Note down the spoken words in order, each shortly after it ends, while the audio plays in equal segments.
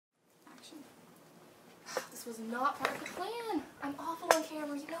This was not part of the plan. I'm awful on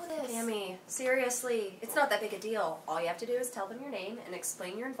camera, you know this. Tammy, seriously, it's not that big a deal. All you have to do is tell them your name and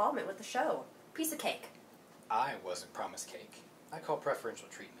explain your involvement with the show. Piece of cake. I wasn't promised cake. I call preferential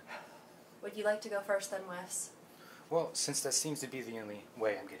treatment. Would you like to go first then, Wes? Well, since that seems to be the only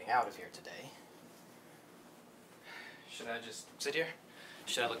way I'm getting out of here today. Should I just sit here?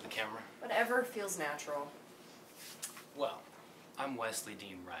 Should I look at the camera? Whatever feels natural. Well, I'm Wesley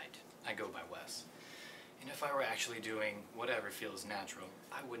Dean Wright. I go by Wes. And if I were actually doing whatever feels natural,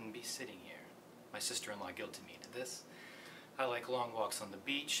 I wouldn't be sitting here. My sister-in-law guilted me into this. I like long walks on the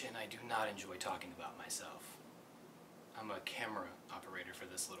beach, and I do not enjoy talking about myself. I'm a camera operator for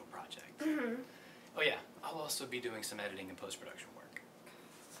this little project. Mm-hmm. Oh yeah, I'll also be doing some editing and post-production work.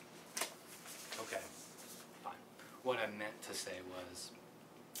 Okay, fine. What I meant to say was,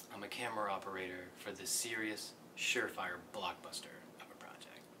 I'm a camera operator for this serious, surefire blockbuster of a project.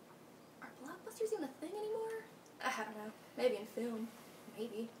 Are blockbusters even a thing anymore? I don't know. Maybe in film.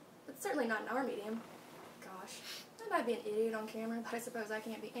 Maybe. But certainly not in our medium. Gosh, I might be an idiot on camera, but I suppose I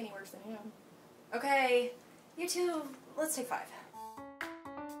can't be any worse than him. Okay, you two, let's take 5.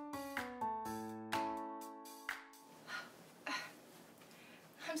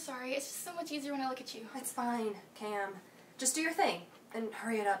 I'm sorry, it's just so much easier when I look at you. It's fine, Cam. Just do your thing. And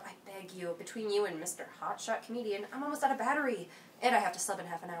hurry it up, I beg you. Between you and Mr. Hotshot Comedian, I'm almost out of battery. And I have to sub in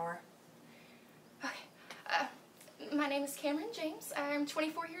half an hour. Okay. My name is Cameron James. I'm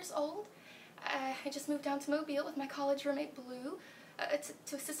 24 years old. I just moved down to Mobile with my college roommate Blue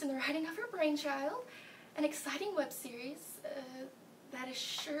to assist in the writing of her brainchild. An exciting web series that is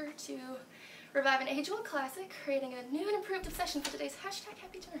sure to revive an age-old classic, creating a new and improved obsession for today's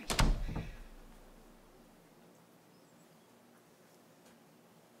 #happy generation.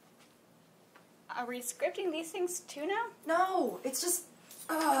 Are we scripting these things too now? No, it's just,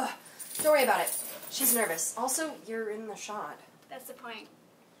 don't worry about it. She's nervous. Also, you're in the shot. That's the point.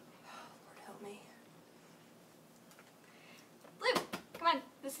 Lord help me. Blue, come on.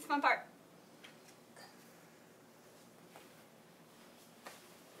 This is the fun part.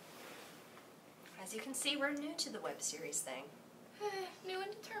 As you can see, we're new to the web series thing. New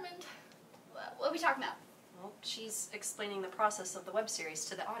and determined. What are we talking about? Well, she's explaining the process of the web series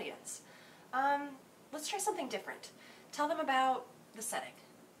to the audience. Let's try something different. Tell them about the setting.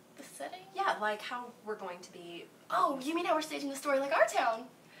 The setting? Yeah, like how we're going to be... Oh, you mean how we're staging the story like Our Town?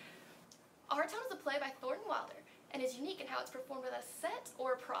 Our Town is a play by Thornton Wilder and is unique in how it's performed without a set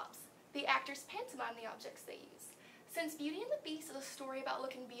or props. The actors pantomime the objects they use. Since Beauty and the Beast is a story about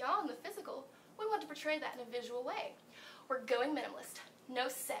looking beyond the physical, we want to portray that in a visual way. We're going minimalist. No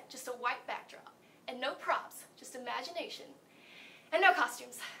set, just a white backdrop. And no props, just imagination. And no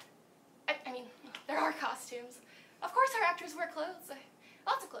costumes. I mean, there are costumes. Of course our actors wear clothes.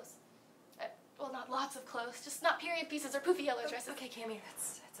 Lots of clothes. Well, not lots of clothes, just not period pieces or poofy yellow dresses. Okay, Cammy,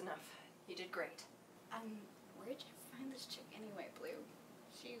 that's enough. You did great. Where'd you find this chick anyway, Blue?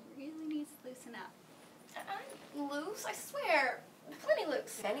 She really needs to loosen up. I'm loose, I swear. Plenty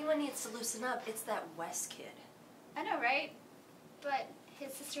loose. If anyone needs to loosen up, it's that Wes kid. I know, right? But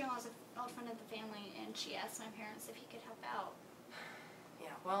his sister-in-law's an old friend of the family, and she asked my parents if he could help out.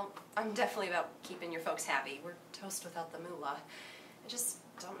 Yeah, well, I'm definitely about keeping your folks happy. We're toast without the moolah. I just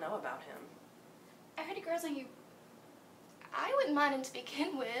don't know about him. I heard a girl's on you. I wouldn't mind him to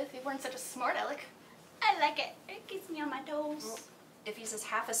begin with if he weren't such a smart aleck. I like it. It keeps me on my toes. Well, if he's just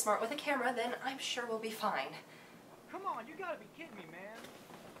half as smart with a camera, then I'm sure we'll be fine. Come on, you gotta be kidding me, man.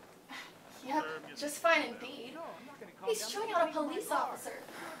 Yep, just fine indeed. No, I'm not gonna call He's chewing out a police officer.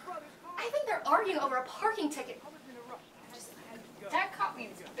 I think they're arguing over a parking ticket. That cop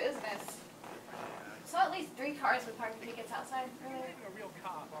means business. Saw at least 3 cars with parking tickets outside earlier.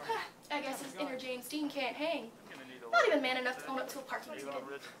 I guess his inner James Dean can't hang. Not even man enough to own up to a parking ticket.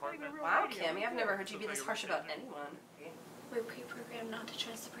 Wow, Cammy, I've never heard you be this harsh about anyone. We're pre-programmed not to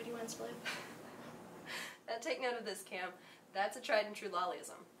trust the pretty ones, Blue. Take note of this, Cam. That's a tried and true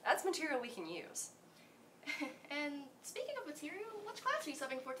lollyism. That's material we can use. And speaking of material, which class are you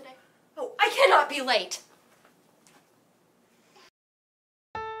subbing for today? Oh, I cannot be late!